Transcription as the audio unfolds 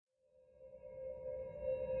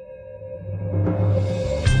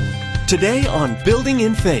Today on Building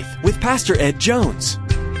in Faith with Pastor Ed Jones.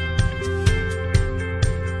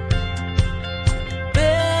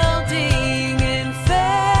 Building in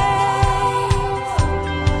faith.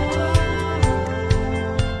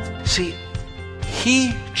 See,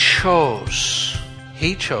 he chose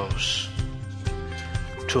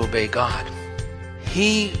to obey God.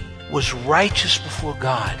 He was righteous before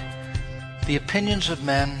God. The opinions of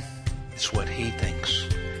men is what he thinks.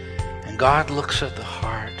 And God looks at the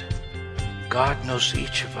heart. God knows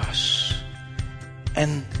each of us.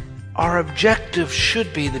 And our objective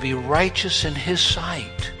should be to be righteous in his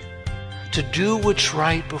sight, to do what's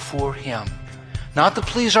right before him, not to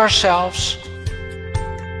please ourselves.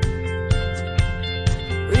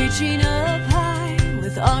 Reaching up high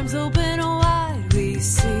with arms open wide, we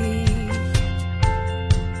see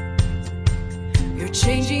you're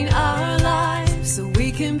changing our lives so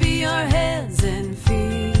we can be your hands and feet.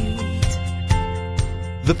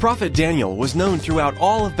 The prophet Daniel was known throughout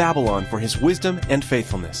all of Babylon for his wisdom and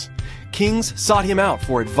faithfulness. Kings sought him out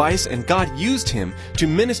for advice, and God used him to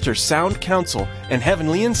minister sound counsel and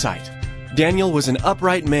heavenly insight. Daniel was an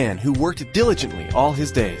upright man who worked diligently all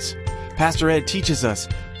his days. Pastor Ed teaches us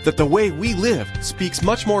that the way we live speaks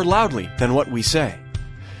much more loudly than what we say.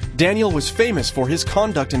 Daniel was famous for his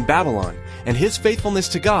conduct in Babylon, and his faithfulness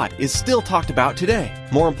to God is still talked about today.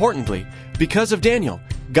 More importantly, because of Daniel,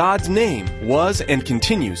 God's name was and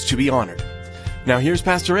continues to be honored. Now here's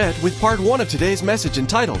Pastor Ed with part 1 of today's message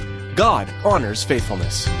entitled, God Honors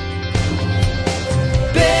Faithfulness.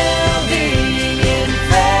 Building in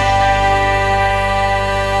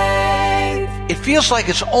faith. It feels like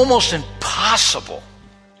it's almost impossible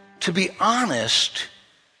to be honest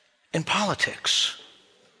in politics.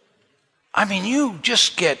 I mean, you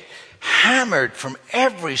just get hammered from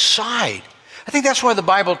every side. I think that's why the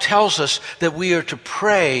Bible tells us that we are to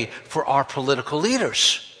pray for our political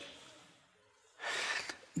leaders.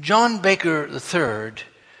 John Baker III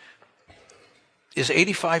is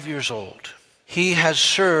 85 years old. He has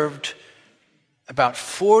served about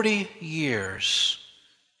 40 years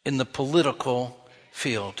in the political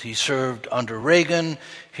field. He served under Reagan.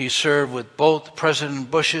 He served with both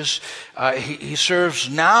President Bushes. He serves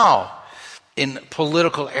now in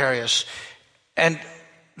political areas. And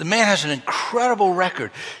the man has an incredible record.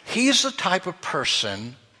 He's the type of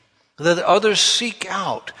person that others seek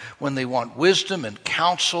out when they want wisdom and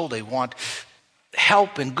counsel. They want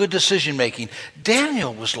help in good decision making.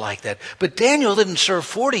 Daniel was like that. But Daniel didn't serve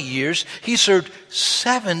 40 years. He served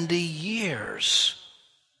 70 years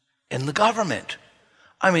in the government.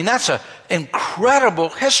 I mean, that's an incredible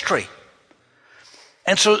history.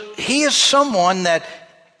 And so he is someone that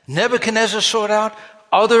Nebuchadnezzar sought out,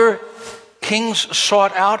 other kings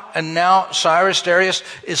sought out, and now Cyrus Darius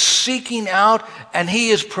is seeking out, and he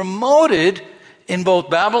is promoted in both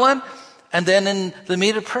Babylon and then in the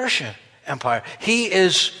Medo-Persian Empire. He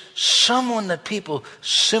is someone that people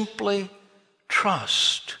simply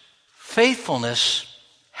trust. Faithfulness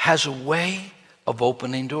has a way of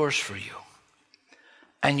opening doors for you.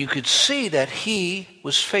 And you could see that he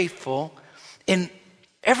was faithful in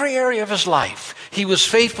every area of his life. He was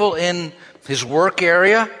faithful in his work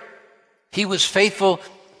area. He was faithful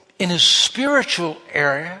in his spiritual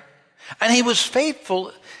area. And he was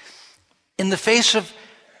faithful in the face of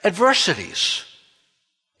adversities.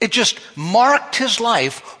 It just marked his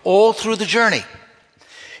life all through the journey.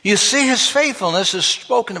 You see, his faithfulness is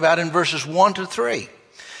spoken about in verses 1-3.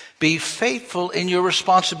 Be faithful in your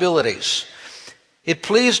responsibilities. It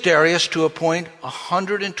pleased Darius to appoint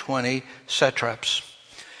 120 satraps.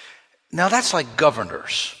 Now that's like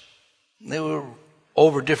governors. They were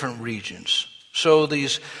over different regions. So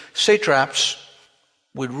these satraps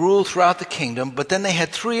would rule throughout the kingdom, but then they had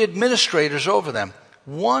 3 administrators over them,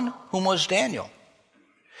 one whom was Daniel.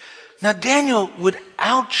 Now Daniel would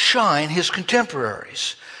outshine his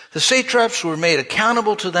contemporaries. The satraps were made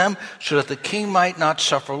accountable to them so that the king might not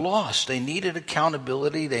suffer loss. They needed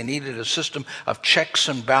accountability. They needed a system of checks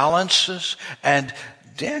and balances, and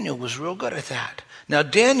Daniel was real good at that. Now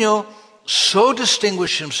Daniel so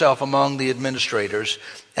distinguished himself among the administrators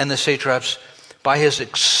and the satraps by his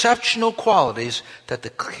exceptional qualities that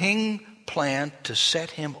the king planned to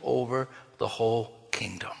set him over the whole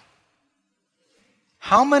kingdom.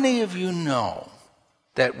 How many of you know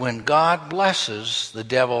that when God blesses, the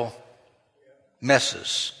devil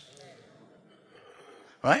messes?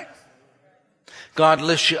 Right? God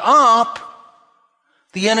lifts you up,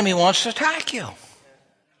 the enemy wants to attack you.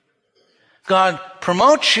 God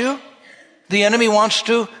promotes you, the enemy wants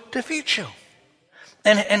to defeat you.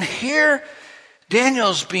 And here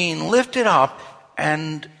Daniel's being lifted up,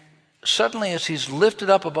 and suddenly as he's lifted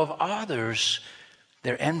up above others,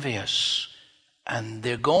 They're envious. And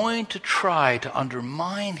they're going to try to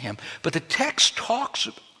undermine him. But the text talks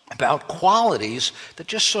about qualities that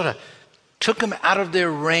just sort of took him out of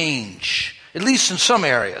their range, at least in some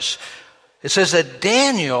areas. It says that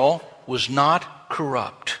Daniel was not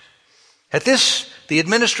corrupt. At this, the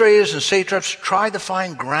administrators and satraps tried to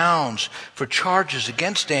find grounds for charges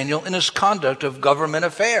against Daniel in his conduct of government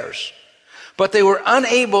affairs. But they were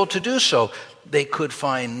unable to do so. They could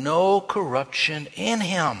find no corruption in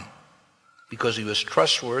him, because he was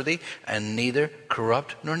trustworthy and neither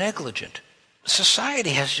corrupt nor negligent.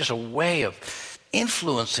 Society has just a way of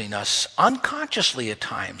influencing us unconsciously at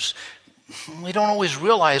times. We don't always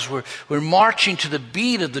realize we're marching to the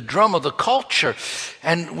beat of the drum of the culture,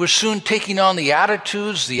 and we're soon taking on the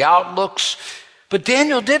attitudes, the outlooks. But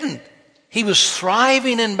Daniel didn't. He was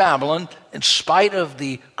thriving in Babylon in spite of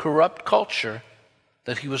the corrupt culture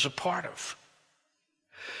that he was a part of.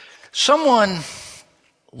 Someone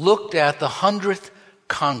looked at the 100th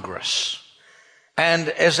Congress. And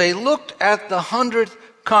as they looked at the 100th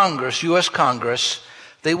Congress, U.S. Congress,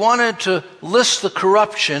 they wanted to list the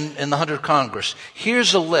corruption in the 100th Congress.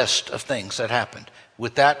 Here's a list of things that happened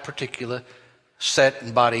with that particular set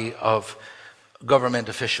and body of government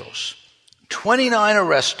officials. 29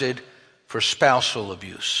 arrested for spousal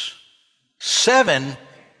abuse. 7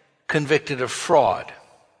 convicted of fraud.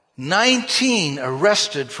 19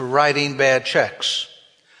 arrested for writing bad checks.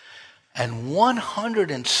 And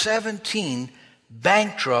 117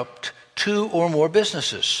 bankrupt 2 or more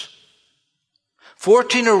businesses.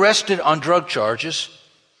 14 arrested on drug charges.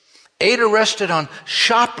 8 arrested on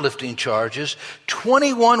shoplifting charges.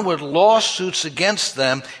 21 with lawsuits against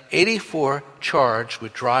them. 84 charged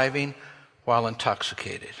with driving while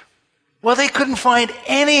intoxicated. Well, they couldn't find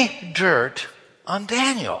any dirt on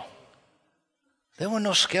Daniel. There were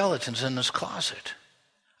no skeletons in his closet.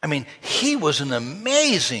 I mean, he was an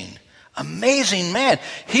amazing man.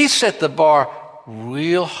 He set the bar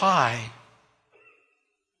real high.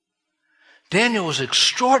 Daniel was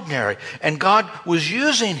extraordinary, and God was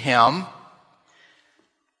using him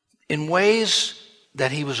in ways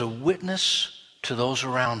that he was a witness to those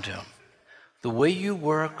around him. The way you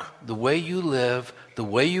work, the way you live, the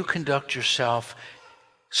way you conduct yourself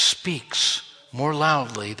speaks more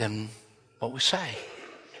loudly than what we say.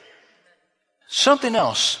 Something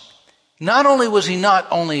else. Not only was he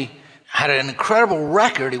had an incredible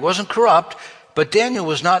record, he wasn't corrupt, but Daniel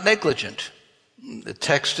was not negligent. The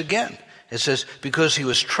text again, it says, because he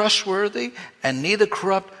was trustworthy and neither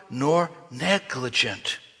corrupt nor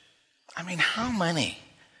negligent. I mean, how many?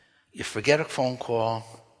 You forget a phone call,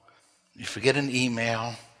 you forget an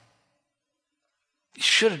email, you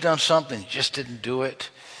should have done something, you just didn't do it.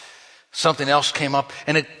 Something else came up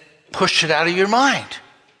and it pushed it out of your mind.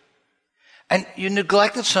 And you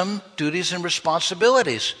neglected some duties and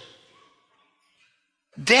responsibilities.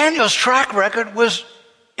 Daniel's track record was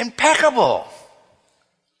impeccable.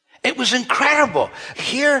 It was incredible.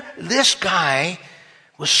 Here, this guy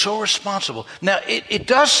was so responsible. Now, it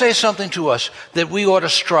does say something to us that we ought to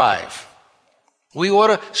strive. We ought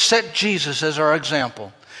to set Jesus as our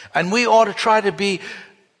example. And we ought to try to be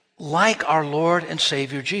like our Lord and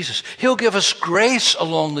Savior Jesus. He'll give us grace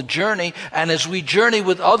along the journey, and as we journey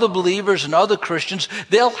with other believers and other Christians,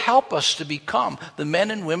 they'll help us to become the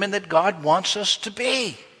men and women that God wants us to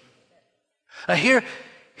be. Now here,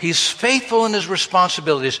 he's faithful in his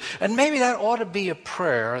responsibilities, and maybe that ought to be a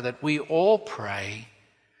prayer that we all pray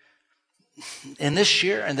in this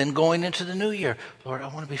year and then going into the new year. Lord, I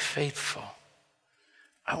want to be faithful.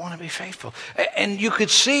 I want to be faithful. And you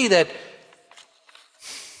could see that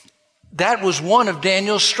was one of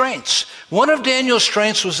Daniel's strengths. One of Daniel's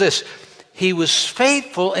strengths was this. He was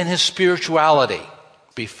faithful in his spirituality.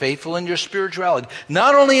 Be faithful in your spirituality.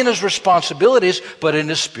 Not only in his responsibilities, but in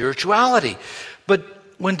his spirituality. But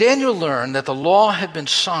when Daniel learned that the law had been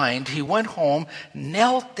signed, he went home,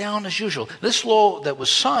 knelt down as usual. This law that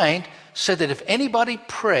was signed said that if anybody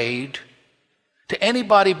prayed to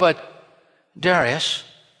anybody but Darius,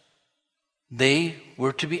 they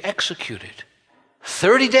were to be executed.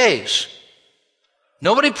 30 days.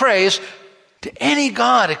 Nobody prays to any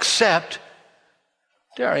god except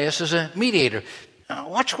Darius as a mediator. Now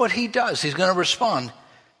watch what he does. He's going to respond.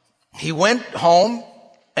 He went home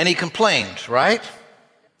and he complained, right?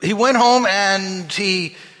 He went home and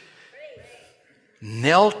he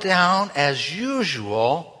knelt down as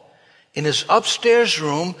usual in his upstairs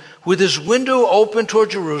room with his window open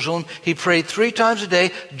toward Jerusalem. He prayed 3 times a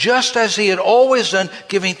day, just as he had always done,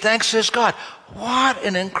 giving thanks to his God. What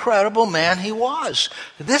an incredible man he was.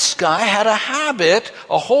 This guy had a habit,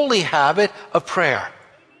 a holy habit of prayer.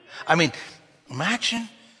 I mean, imagine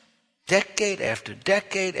decade after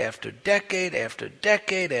decade after decade after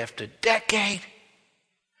decade after decade.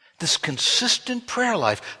 This consistent prayer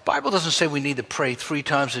life. The Bible doesn't say we need to pray 3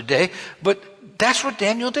 times a day, but that's what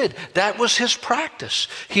Daniel did. That was his practice.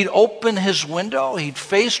 He'd open his window. He'd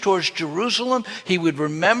face towards Jerusalem. He would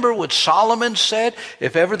remember what Solomon said.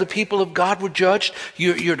 If ever the people of God were judged,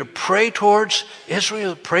 you're to pray towards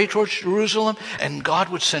Israel, pray towards Jerusalem, and God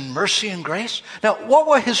would send mercy and grace. Now, what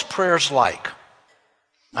were his prayers like?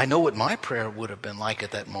 I know what my prayer would have been like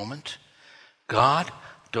at that moment. God,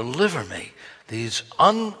 deliver me. These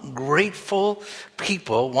ungrateful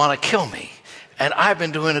people want to kill me. And I've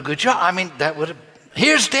been doing a good job. I mean, that would have...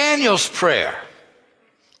 Here's Daniel's prayer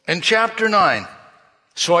in chapter 9.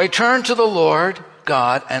 So I turned to the Lord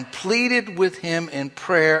God and pleaded with him in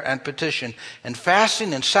prayer and petition and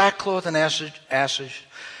fasting and sackcloth and ashes.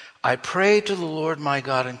 I prayed to the Lord my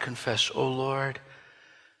God and confessed, O Lord,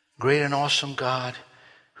 great and awesome God,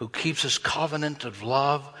 who keeps his covenant of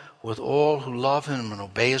love with all who love him and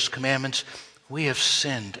obey his commandments, we have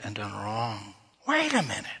sinned and done wrong. Wait a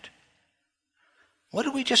minute. What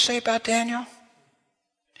did we just say about Daniel?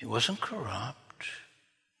 He wasn't corrupt.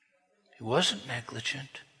 He wasn't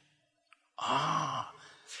negligent.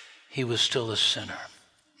 He was still a sinner.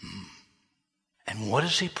 And what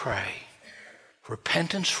does he pray?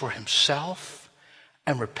 Repentance for himself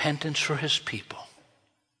and repentance for his people.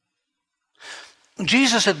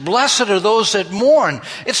 Jesus said, blessed are those that mourn.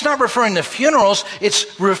 It's not referring to funerals.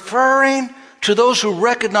 It's referring to those who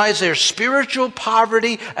recognize their spiritual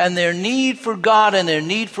poverty and their need for God and their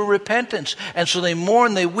need for repentance. And so they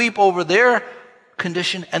mourn, they weep over their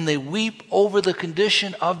condition, and they weep over the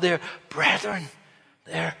condition of their brethren.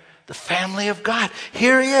 They're the family of God.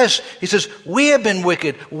 Here he is. He says, we have been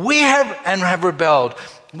wicked. We have rebelled.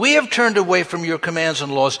 We have turned away from your commands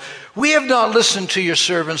and laws. We have not listened to your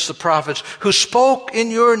servants, the prophets, who spoke in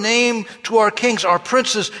your name to our kings, our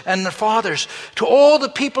princes, and their fathers, to all the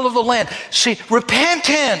people of the land. See,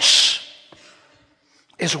 repentance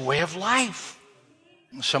is a way of life.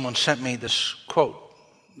 Someone sent me this quote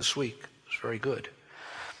this week. It's very good.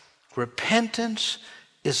 Repentance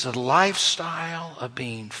is the lifestyle of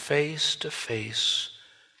being face to face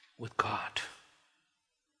with God.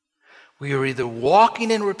 We are either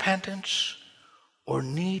walking in repentance or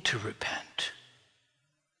need to repent.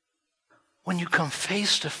 When you come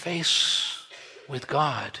face to face with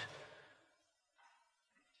God,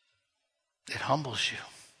 it humbles you.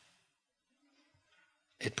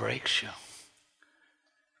 It breaks you.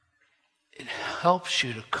 It helps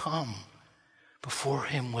you to come before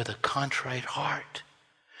him with a contrite heart.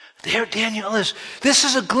 There Daniel is. This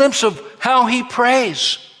is a glimpse of how he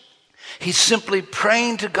prays. He's simply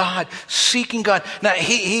praying to God, seeking God. Now,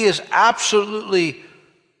 he is absolutely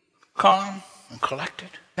calm and collected.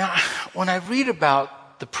 Now, when I read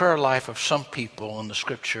about the prayer life of some people in the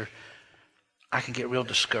scripture, I can get real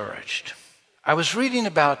discouraged. I was reading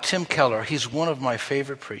about Tim Keller. He's one of my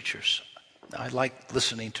favorite preachers. I like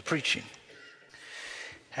listening to preaching.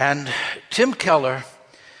 And Tim Keller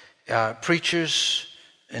preaches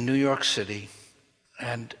in New York City,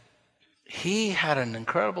 and he had an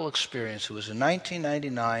incredible experience. It was in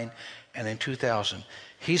 1999 and in 2000.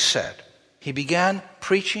 He said he began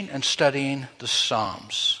preaching and studying the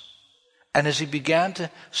Psalms. And as he began to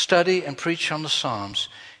study and preach on the Psalms,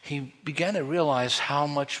 he began to realize how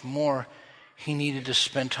much more he needed to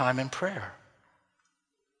spend time in prayer.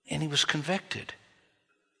 And he was convicted.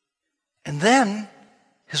 And then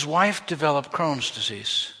his wife developed Crohn's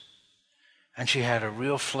disease. And she had a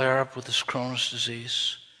real flare-up with this Crohn's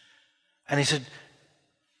disease. And he said,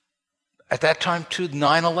 at that time, too,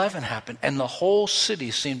 9/11 happened, and the whole city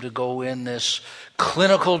seemed to go in this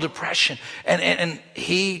clinical depression. And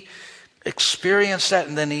he experienced that,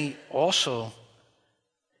 and then he also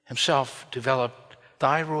himself developed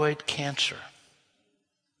thyroid cancer.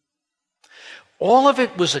 All of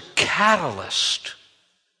it was a catalyst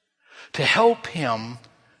to help him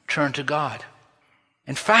turn to God.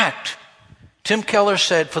 In fact, Tim Keller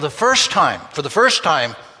said, for the first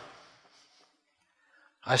time,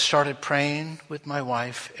 I started praying with my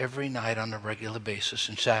wife every night on a regular basis.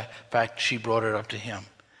 In fact, she brought it up to him.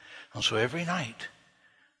 And so every night,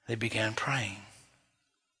 they began praying.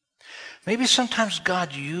 Maybe sometimes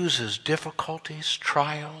God uses difficulties,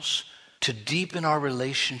 trials, to deepen our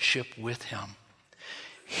relationship with him.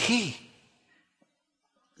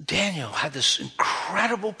 Daniel had this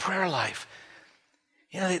incredible prayer life.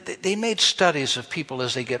 You know, they made studies of people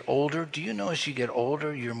as they get older. Do you know as you get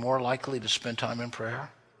older, you're more likely to spend time in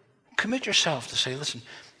prayer? Commit yourself to say, listen,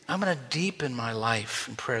 I'm going to deepen my life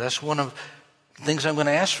in prayer. That's one of things I'm going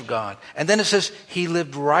to ask for God. And then it says he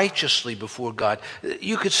lived righteously before God.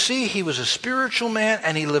 You could see he was a spiritual man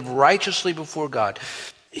and he lived righteously before God.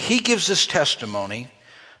 He gives this testimony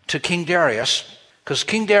to King Darius, because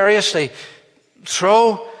King Darius, they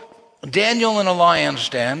throw Daniel in a lion's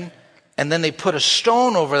den, and then they put a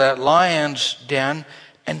stone over that lion's den,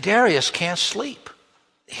 and Darius can't sleep.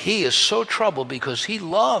 He is so troubled because he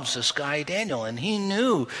loves this guy Daniel, and he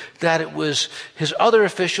knew that it was his other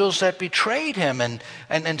officials that betrayed him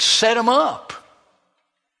and set him up.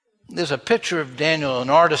 There's a picture of Daniel, an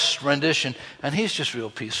artist's rendition, and he's just real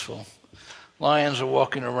peaceful. Lions are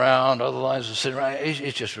walking around, other lions are sitting around.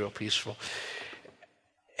 It's just real peaceful.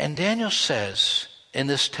 And Daniel says in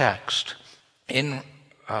this text, in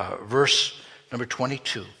verse number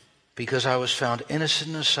 22, because I was found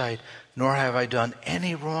innocent in the sight, nor have I done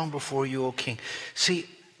any wrong before you, O king. See,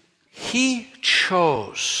 he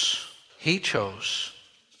chose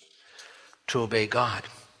to obey God.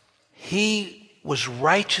 He was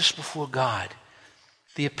righteous before God.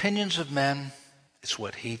 The opinions of men, it's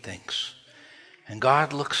what he thinks. And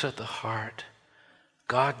God looks at the heart.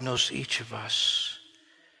 God knows each of us.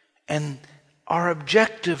 And our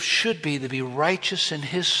objective should be to be righteous in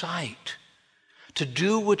his sight, to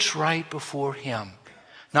do what's right before him,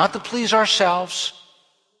 not to please ourselves.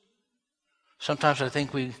 Sometimes I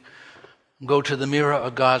think we go to the mirror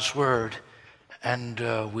of God's word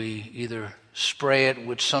and we either spray it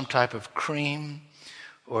with some type of cream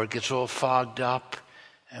or it gets all fogged up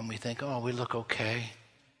and we think, oh, we look okay.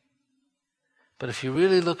 But if you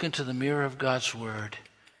really look into the mirror of God's word,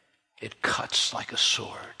 it cuts like a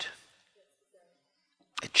sword.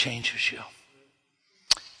 It changes you.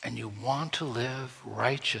 And you want to live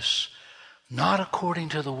righteous, not according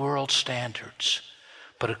to the world's standards,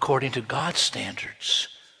 but according to God's standards.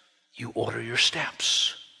 You order your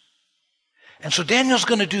steps. And so Daniel's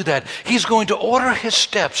going to do that. He's going to order his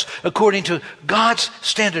steps according to God's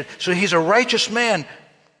standard. So he's a righteous man.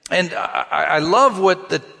 And I love what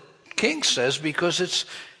the king says, because it's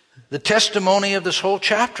the testimony of this whole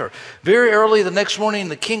chapter. Very early the next morning,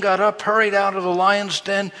 the king got up, hurried out of the lion's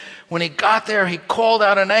den. When he got there, he called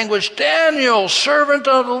out in anguish, Daniel, servant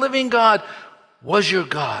of the living God, was your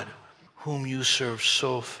God, whom you serve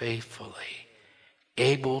so faithfully,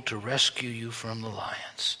 able to rescue you from the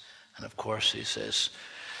lions? And of course, he says,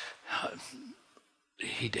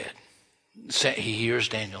 he did. He hears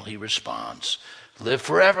Daniel, he responds, live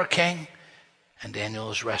forever, king. And Daniel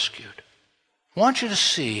is rescued. I want you to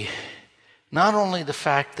see not only the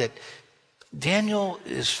fact that Daniel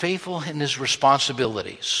is faithful in his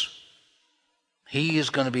responsibilities. He is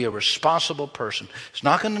going to be a responsible person. He's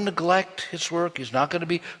not going to neglect his work. He's not going to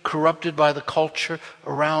be corrupted by the culture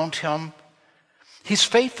around him. He's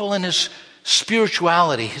faithful in his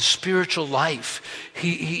spirituality, his spiritual life.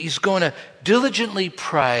 He's going to diligently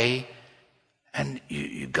pray, and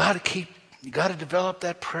you got to develop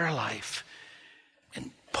that prayer life.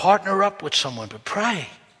 Partner up with someone, but pray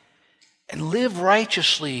and live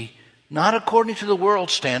righteously, not according to the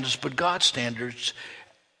world's standards, but God's standards.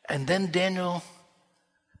 And then Daniel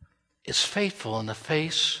is faithful in the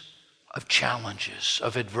face of challenges,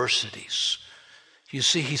 of adversities. You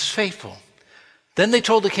see, he's faithful. Then they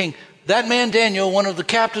told the king, that man Daniel, one of the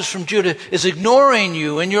captives from Judah, is ignoring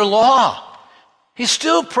you and your law. He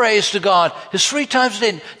still prays to God his 3 times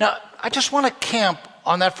a day. Now, I just want to camp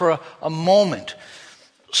on that for a moment.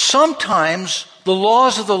 Sometimes the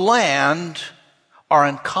laws of the land are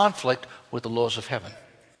in conflict with the laws of heaven.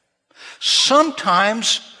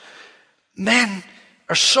 Sometimes men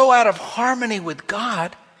are so out of harmony with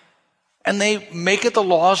God and they make it the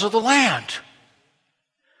laws of the land.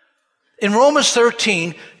 In Romans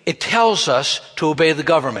 13, it tells us to obey the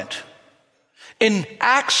government. In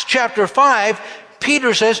Acts chapter 5,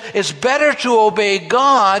 Peter says it's better to obey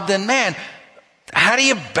God than man. How do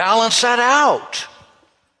you balance that out?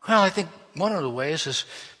 Well, I think one of the ways is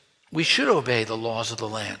we should obey the laws of the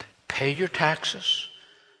land. Pay your taxes.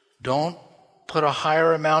 Don't put a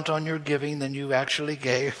higher amount on your giving than you actually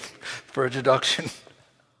gave for a deduction.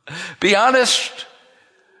 Be honest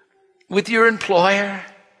with your employer.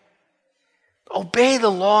 Obey the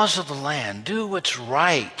laws of the land. Do what's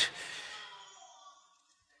right.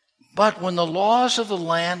 But when the laws of the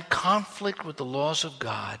land conflict with the laws of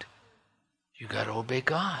God, you got to obey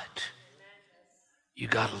God. You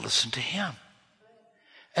got to listen to him.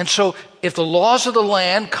 And so if the laws of the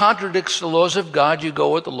land contradicts the laws of God, you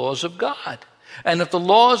go with the laws of God. And if the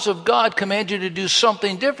laws of God command you to do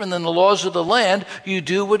something different than the laws of the land, you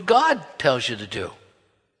do what God tells you to do.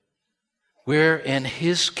 We're in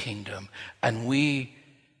his kingdom, and we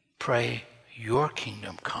pray, your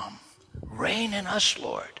kingdom come. Reign in us,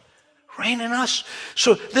 Lord. reign in us.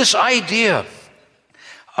 So this idea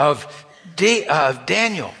of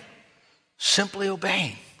Daniel simply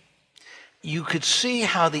obeying, you could see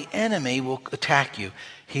how the enemy will attack you.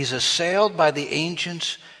 He's assailed by the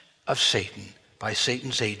agents of Satan, by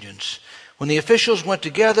Satan's agents. When the officials went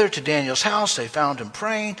together to Daniel's house, they found him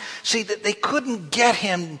praying. See, that they couldn't get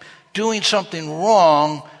him doing something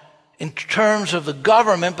wrong in terms of the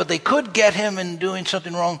government, but they could get him in doing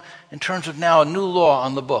something wrong in terms of now a new law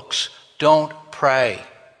on the books. Don't pray.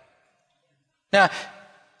 Now,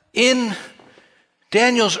 in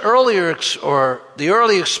Daniel's early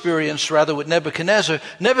experience with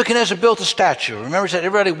Nebuchadnezzar built a statue. Remember, he said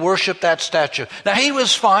everybody worshiped that statue. Now, he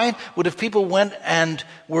was fine with if people went and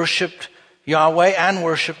worshiped Yahweh and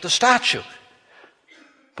worshiped the statue.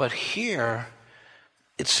 But here,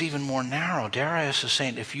 it's even more narrow. Darius is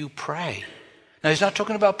saying, if you pray. Now, he's not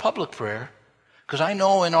talking about public prayer, because I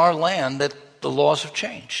know in our land that the laws have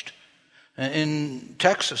changed. In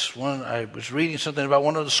Texas, I was reading something about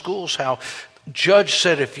one of the schools, how judge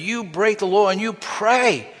said, if you break the law and you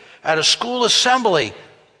pray at a school assembly,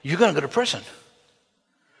 you're going to go to prison.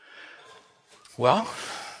 Well,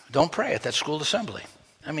 don't pray at that school assembly.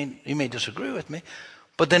 I mean, you may disagree with me,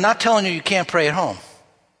 but they're not telling you can't pray at home.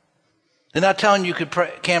 They're not telling you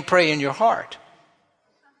can't pray in your heart.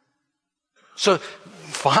 So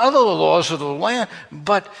follow the laws of the land,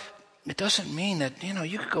 but it doesn't mean that,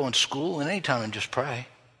 you could go in school at any time and just pray.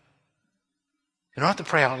 You don't have to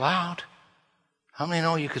pray out loud. How many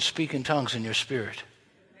know you could speak in tongues in your spirit?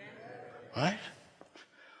 Right?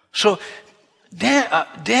 So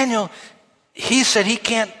Daniel, he said he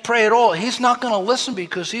can't pray at all. He's not going to listen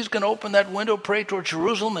because he's going to open that window, pray toward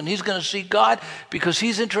Jerusalem, and he's going to see God because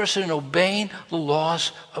he's interested in obeying the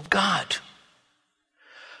laws of God.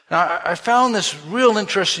 Now, I found this real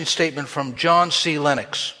interesting statement from John C.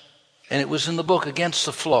 Lennox, and it was in the book Against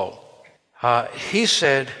the Flow. He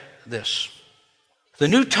said this: the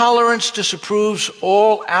new tolerance disapproves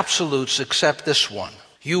all absolutes except this one.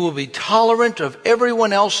 You will be tolerant of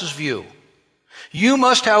everyone else's view. You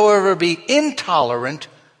must, however, be intolerant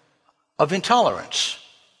of intolerance.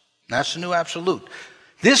 That's the new absolute.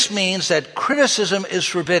 This means that criticism is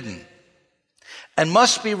forbidden and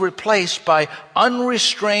must be replaced by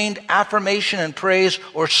unrestrained affirmation and praise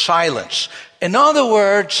or silence. In other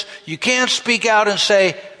words, you can't speak out and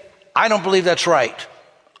say, I don't believe that's right.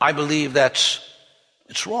 I believe it's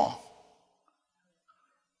wrong.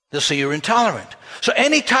 They'll say you're intolerant. So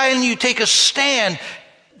anytime you take a stand,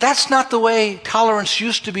 that's not the way tolerance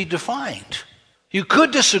used to be defined. You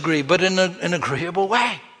could disagree, but in an agreeable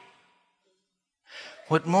way.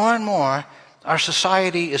 What more and more, our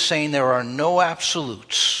society is saying there are no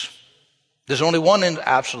absolutes. There's only one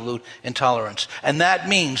absolute, intolerance. And that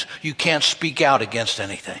means you can't speak out against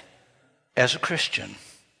anything. As a Christian,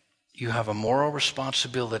 you have a moral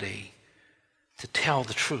responsibility to tell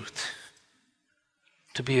the truth,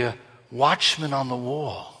 to be a watchman on the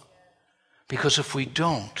wall, because if we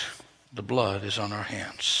don't, the blood is on our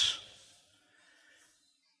hands.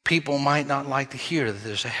 People might not like to hear that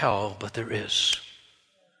there's a hell, but there is.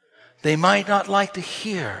 They might not like to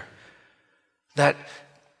hear that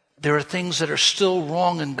there are things that are still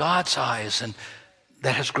wrong in God's eyes and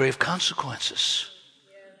that has grave consequences.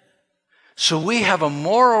 So we have a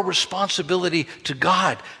moral responsibility to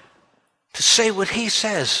God to say what he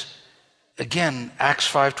says. Again, Acts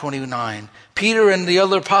 5:29. Peter and the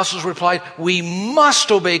other apostles replied, we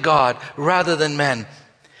must obey God rather than men.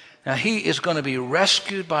 Now he is going to be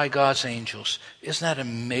rescued by God's angels. Isn't that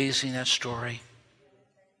amazing, that story?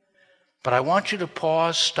 But I want you to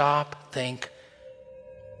pause, stop, think,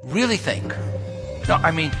 really think. No,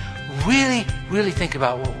 I mean, really, really think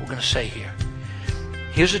about what we're going to say here.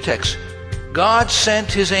 Here's the text. God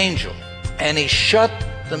sent his angel, and he shut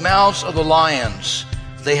the mouths of the lions.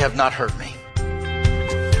 They have not hurt me.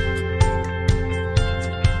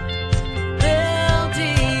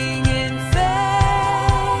 Building in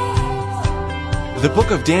faith. The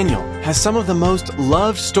book of Daniel has some of the most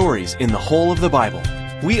loved stories in the whole of the Bible.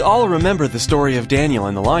 We all remember the story of Daniel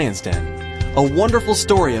in the lion's den, a wonderful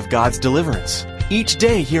story of God's deliverance. Each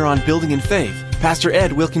day here on Building in Faith, Pastor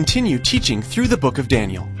Ed will continue teaching through the book of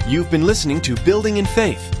Daniel. You've been listening to Building in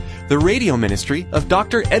Faith, the radio ministry of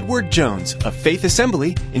Dr. Edward Jones of Faith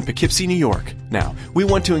Assembly in Poughkeepsie, New York. Now, we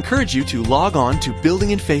want to encourage you to log on to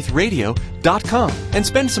buildinginfaithradio.com and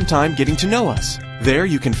spend some time getting to know us. There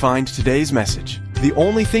you can find today's message. The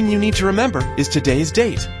only thing you need to remember is today's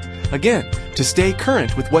date. Again, to stay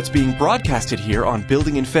current with what's being broadcasted here on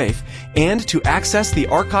Building in Faith and to access the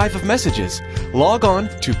archive of messages, log on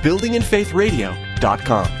to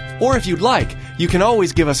buildinginfaithradio.com. Or if you'd like, you can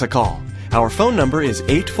always give us a call Our phone number is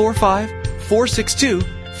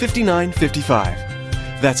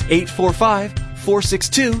 845-462-5955. That's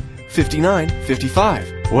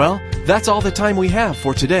 845-462-5955. Well, that's all the time we have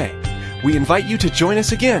for today. We invite you to join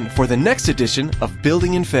us again for the next edition of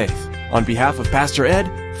Building in Faith. On behalf of Pastor Ed,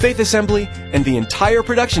 Faith Assembly, and the entire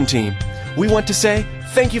production team, we want to say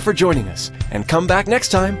thank you for joining us, and come back next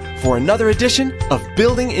time for another edition of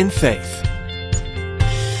Building in Faith.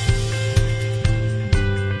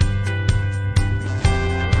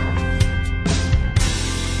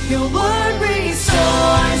 Your word restores.